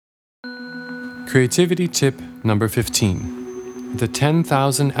Creativity tip number 15, the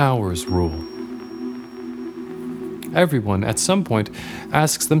 10,000 hours rule. Everyone at some point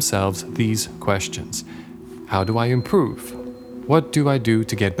asks themselves these questions. How do I improve? What do I do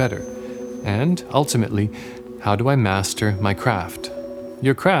to get better? And ultimately, how do I master my craft?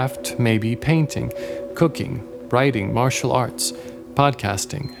 Your craft may be painting, cooking, writing, martial arts,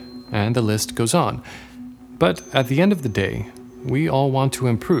 podcasting, and the list goes on. But at the end of the day, we all want to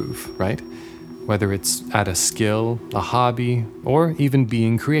improve, right? Whether it's at a skill, a hobby, or even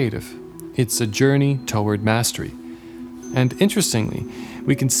being creative. It's a journey toward mastery. And interestingly,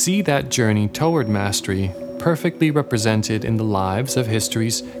 we can see that journey toward mastery perfectly represented in the lives of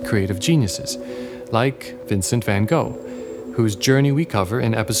history's creative geniuses, like Vincent van Gogh, whose journey we cover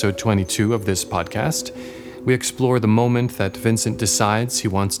in episode 22 of this podcast. We explore the moment that Vincent decides he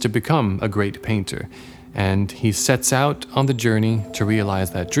wants to become a great painter, and he sets out on the journey to realize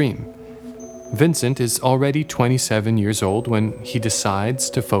that dream. Vincent is already 27 years old when he decides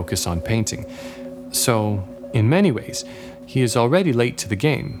to focus on painting. So, in many ways, he is already late to the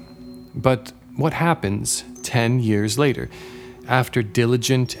game. But what happens 10 years later, after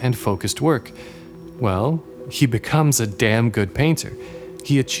diligent and focused work? Well, he becomes a damn good painter.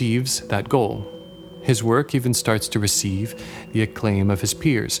 He achieves that goal. His work even starts to receive the acclaim of his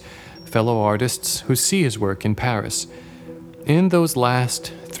peers, fellow artists who see his work in Paris. In those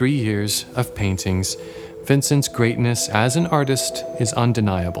last 3 years of paintings, Vincent's greatness as an artist is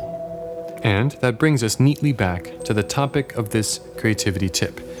undeniable. And that brings us neatly back to the topic of this creativity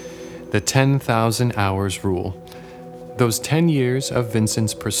tip, the 10,000 hours rule. Those 10 years of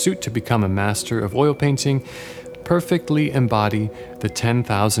Vincent's pursuit to become a master of oil painting perfectly embody the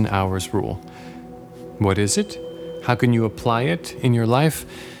 10,000 hours rule. What is it? How can you apply it in your life?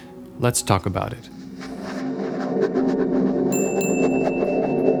 Let's talk about it.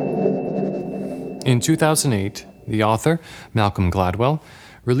 In 2008, the author, Malcolm Gladwell,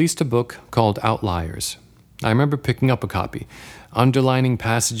 released a book called Outliers. I remember picking up a copy, underlining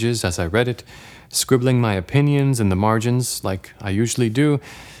passages as I read it, scribbling my opinions in the margins like I usually do,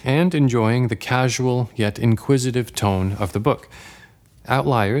 and enjoying the casual yet inquisitive tone of the book.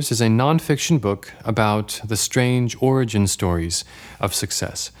 Outliers is a nonfiction book about the strange origin stories of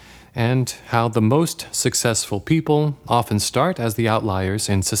success and how the most successful people often start as the outliers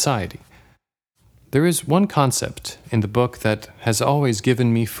in society. There is one concept in the book that has always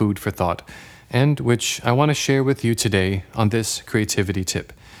given me food for thought, and which I want to share with you today on this creativity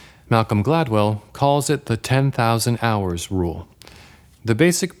tip. Malcolm Gladwell calls it the 10,000 hours rule. The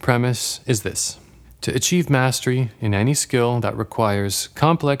basic premise is this: to achieve mastery in any skill that requires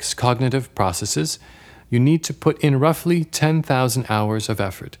complex cognitive processes, you need to put in roughly 10,000 hours of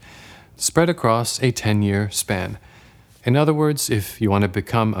effort, spread across a 10-year span. In other words, if you want to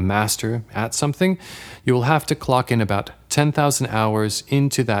become a master at something, you will have to clock in about 10,000 hours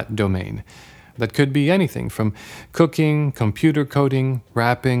into that domain. That could be anything from cooking, computer coding,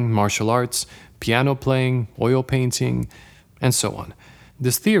 rapping, martial arts, piano playing, oil painting, and so on.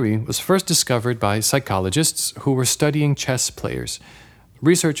 This theory was first discovered by psychologists who were studying chess players.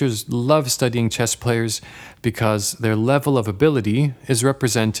 Researchers love studying chess players because their level of ability is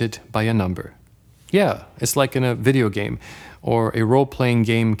represented by a number. Yeah, it's like in a video game or a role-playing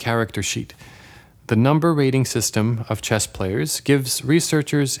game character sheet. The number rating system of chess players gives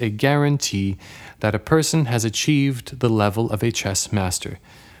researchers a guarantee that a person has achieved the level of a chess master.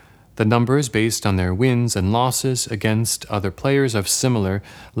 The number is based on their wins and losses against other players of similar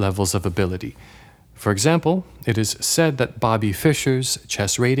levels of ability. For example, it is said that Bobby Fischer's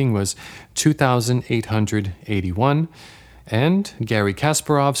chess rating was 2,881, and Garry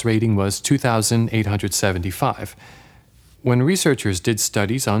Kasparov's rating was 2,875. When researchers did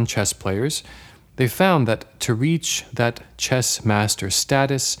studies on chess players, they found that to reach that chess master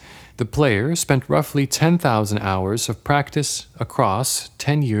status, the player spent roughly 10,000 hours of practice across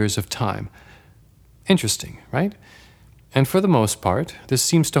 10 years of time. Interesting, right? And for the most part, this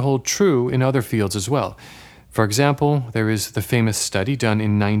seems to hold true in other fields as well. For example, there is the famous study done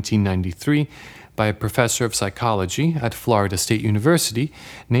in 1993 by a professor of psychology at Florida State University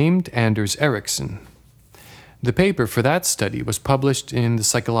named Anders Ericsson. The paper for that study was published in the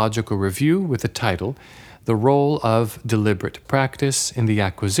Psychological Review with the title, "The Role of Deliberate Practice in the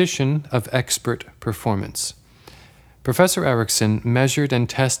Acquisition of Expert Performance." Professor Ericsson measured and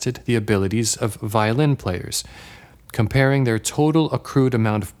tested the abilities of violin players, comparing their total accrued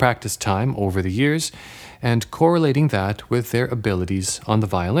amount of practice time over the years and correlating that with their abilities on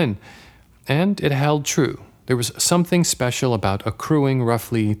the violin. And it held true. There was something special about accruing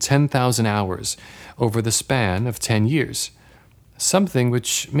roughly 10,000 hours over the span of 10 years. something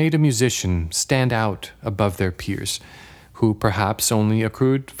which made a musician stand out above their peers, who perhaps only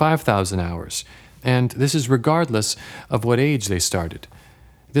accrued 5,000 hours, and this is regardless of what age they started.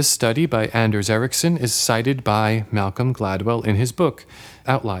 This study by Anders Ericsson is cited by Malcolm Gladwell in his book,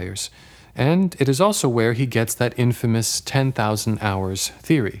 Outliers, and it is also where he gets that infamous 10,000 hours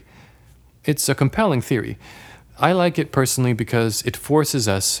theory. It's a compelling theory. I like it personally because it forces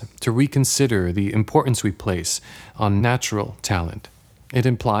us to reconsider the importance we place on natural talent. It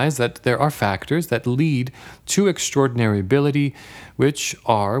implies that there are factors that lead to extraordinary ability which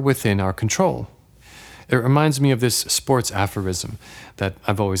are within our control. It reminds me of this sports aphorism that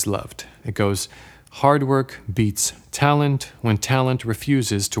I've always loved. It goes, "Hard work beats talent when talent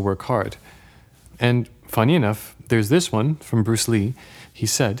refuses to work hard." And funny enough, there's this one from Bruce Lee. He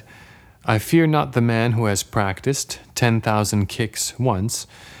said, "I fear not the man who has practiced 10,000 kicks once,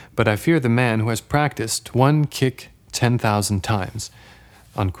 but I fear the man who has practiced one kick 10,000 times."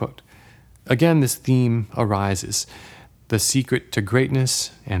 Unquote. Again, this theme arises. The secret to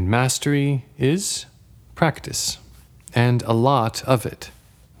greatness and mastery is practice, and a lot of it.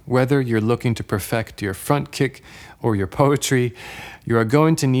 Whether you're looking to perfect your front kick or your poetry, you are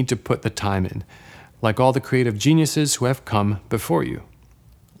going to need to put the time in, like all the creative geniuses who have come before you.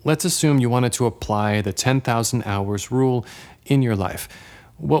 Let's assume you wanted to apply the 10,000 hours rule in your life.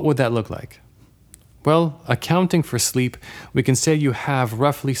 What would that look like? Well, accounting for sleep, we can say you have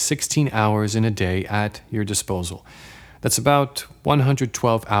roughly 16 hours in a day at your disposal. That's about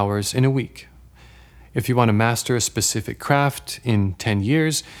 112 hours in a week. If you want to master a specific craft in 10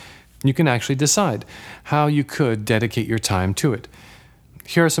 years, you can actually decide how you could dedicate your time to it.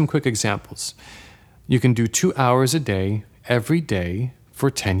 Here are some quick examples. You can do 2 hours a day, every day, for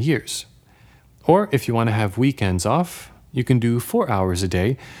 10 years. Or if you want to have weekends off, you can do 4 hours a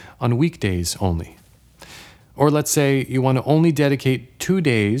day on weekdays only. Or let's say you want to only dedicate 2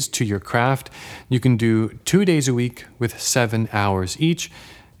 days to your craft, you can do 2 days a week with 7 hours each,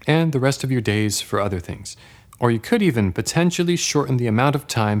 and the rest of your days for other things. Or you could even potentially shorten the amount of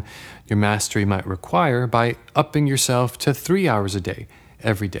time your mastery might require by upping yourself to 3 hours a day,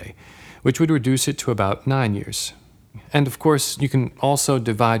 every day, which would reduce it to about 9 years. And of course, you can also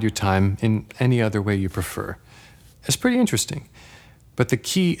divide your time in any other way you prefer. It's pretty interesting. But the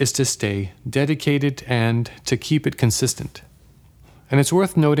key is to stay dedicated and to keep it consistent. And it's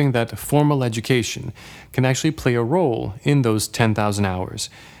worth noting that formal education can actually play a role in those 10,000 hours.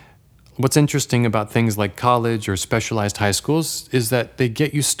 What's interesting about things like college or specialized high schools is that they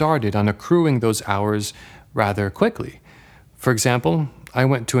get you started on accruing those hours rather quickly. For example, I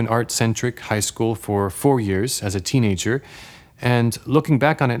went to an art-centric high school for 4 years as a teenager, and looking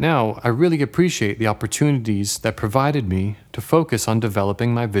back on it now, I really appreciate the opportunities that provided me to focus on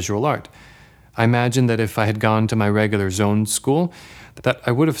developing my visual art. I imagine that if I had gone to my regular zone school, that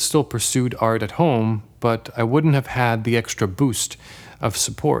I would have still pursued art at home, but I wouldn't have had the extra boost of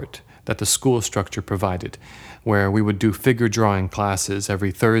support that the school structure provided, where we would do figure drawing classes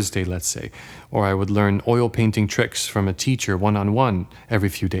every Thursday, let's say, or I would learn oil painting tricks from a teacher one-on-one every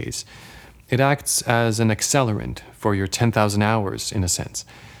few days. It acts as an accelerant for your 10,000 hours, in a sense.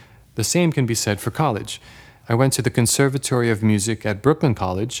 The same can be said for college. I went to the Conservatory of Music at Brooklyn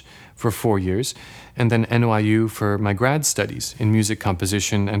College for 4 years, and then NYU for my grad studies in music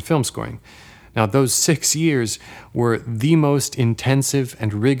composition and film scoring. Now, those 6 years were the most intensive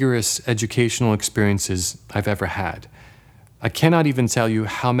and rigorous educational experiences I've ever had. I cannot even tell you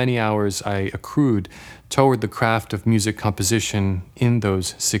how many hours I accrued toward the craft of music composition in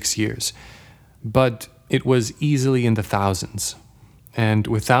those 6 years. But it was easily in the thousands. And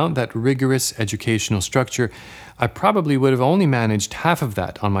without that rigorous educational structure, I probably would have only managed half of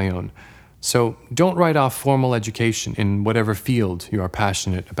that on my own. So don't write off formal education in whatever field you are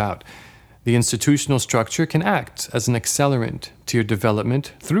passionate about. The institutional structure can act as an accelerant to your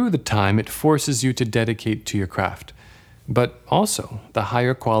development through the time it forces you to dedicate to your craft, but also the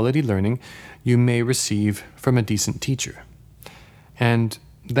higher quality learning you may receive from a decent teacher. And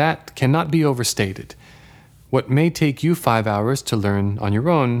that cannot be overstated. What may take you 5 hours to learn on your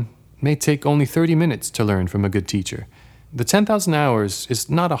own may take only 30 minutes to learn from a good teacher. The 10,000 hours is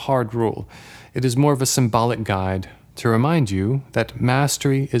not a hard rule. It is more of a symbolic guide to remind you that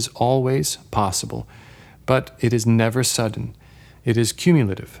mastery is always possible, but it is never sudden. It is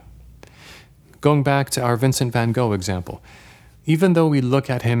cumulative. Going back to our Vincent van Gogh example, even though we look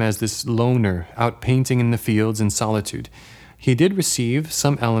at him as this loner out painting in the fields in solitude, he did receive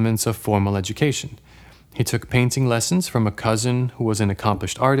some elements of formal education. He took painting lessons from a cousin who was an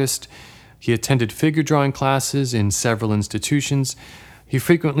accomplished artist. He attended figure drawing classes in several institutions. He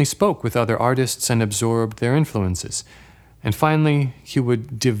frequently spoke with other artists and absorbed their influences. And finally, he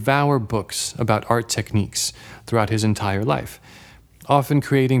would devour books about art techniques throughout his entire life, often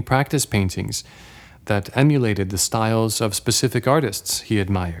creating practice paintings that emulated the styles of specific artists he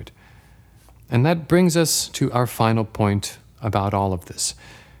admired. And that brings us to our final point about all of this: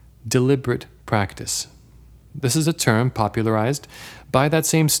 deliberate practice. This is a term popularized by that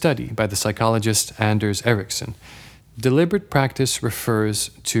same study by the psychologist Anders Ericsson. Deliberate practice refers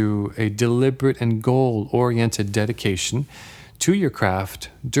to a deliberate and goal-oriented dedication to your craft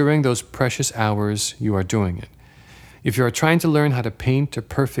during those precious hours you are doing it. If you are trying to learn how to paint a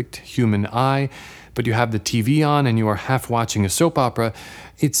perfect human eye, but you have the TV on and you are half watching a soap opera,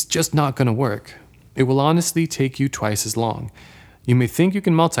 it's just not going to work. It will honestly take you twice as long. You may think you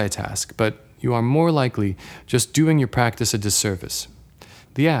can multitask, but you are more likely just doing your practice a disservice.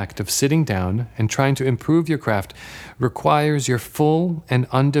 The act of sitting down and trying to improve your craft requires your full and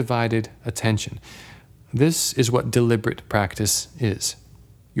undivided attention. This is what deliberate practice is.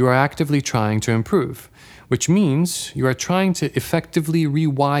 You are actively trying to improve, which means you are trying to effectively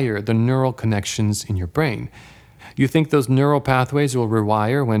rewire the neural connections in your brain. You think those neural pathways will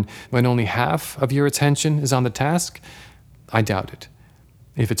rewire when only half of your attention is on the task? I doubt it.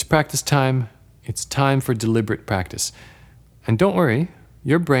 If it's practice time, it's time for deliberate practice. And don't worry,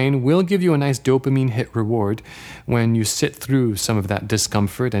 your brain will give you a nice dopamine hit reward when you sit through some of that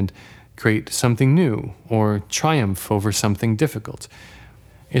discomfort and create something new or triumph over something difficult.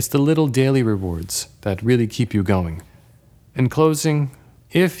 It's the little daily rewards that really keep you going. In closing,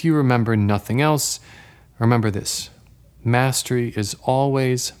 if you remember nothing else, remember this: mastery is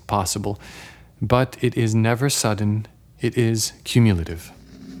always possible, but it is never sudden, it is cumulative.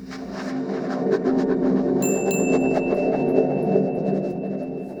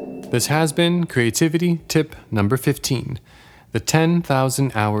 This has been Creativity Tip number 15, the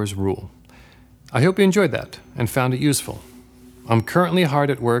 10,000 Hours Rule. I hope you enjoyed that and found it useful. I'm currently hard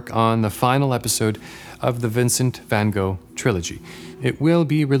at work on the final episode of the Vincent van Gogh trilogy. It will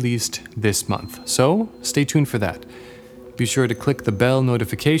be released this month, so stay tuned for that. Be sure to click the bell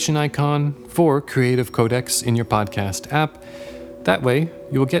notification icon for Creative Codex in your podcast app. That way,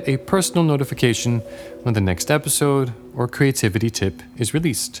 you will get a personal notification when the next episode or creativity tip is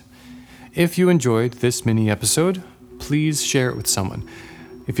released. If you enjoyed this mini episode, please share it with someone.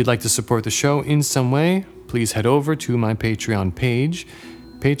 If you'd like to support the show in some way, please head over to my Patreon page,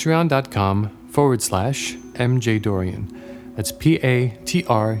 patreon.com/MJ Dorian. That's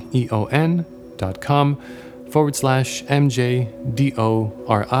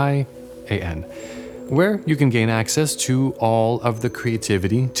patreon.com/MJDORIAN, where you can gain access to all of the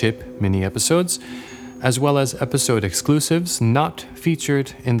Creativity Tip mini episodes, as well as episode exclusives not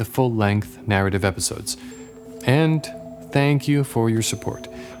featured in the full-length narrative episodes. And thank you for your support.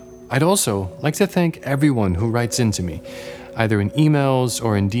 I'd also like to thank everyone who writes into me, either in emails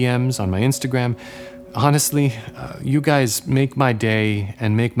or in DMs on my Instagram. Honestly, you guys make my day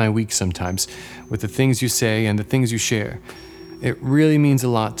and make my week sometimes with the things you say and the things you share. It really means a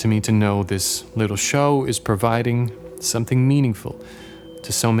lot to me to know this little show is providing something meaningful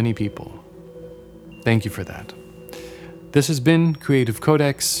to so many people. Thank you for that. This has been Creative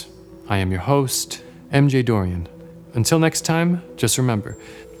Codex. I am your host, MJ Dorian. Until next time, just remember,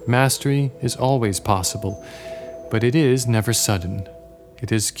 mastery is always possible, but it is never sudden.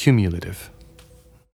 It is cumulative.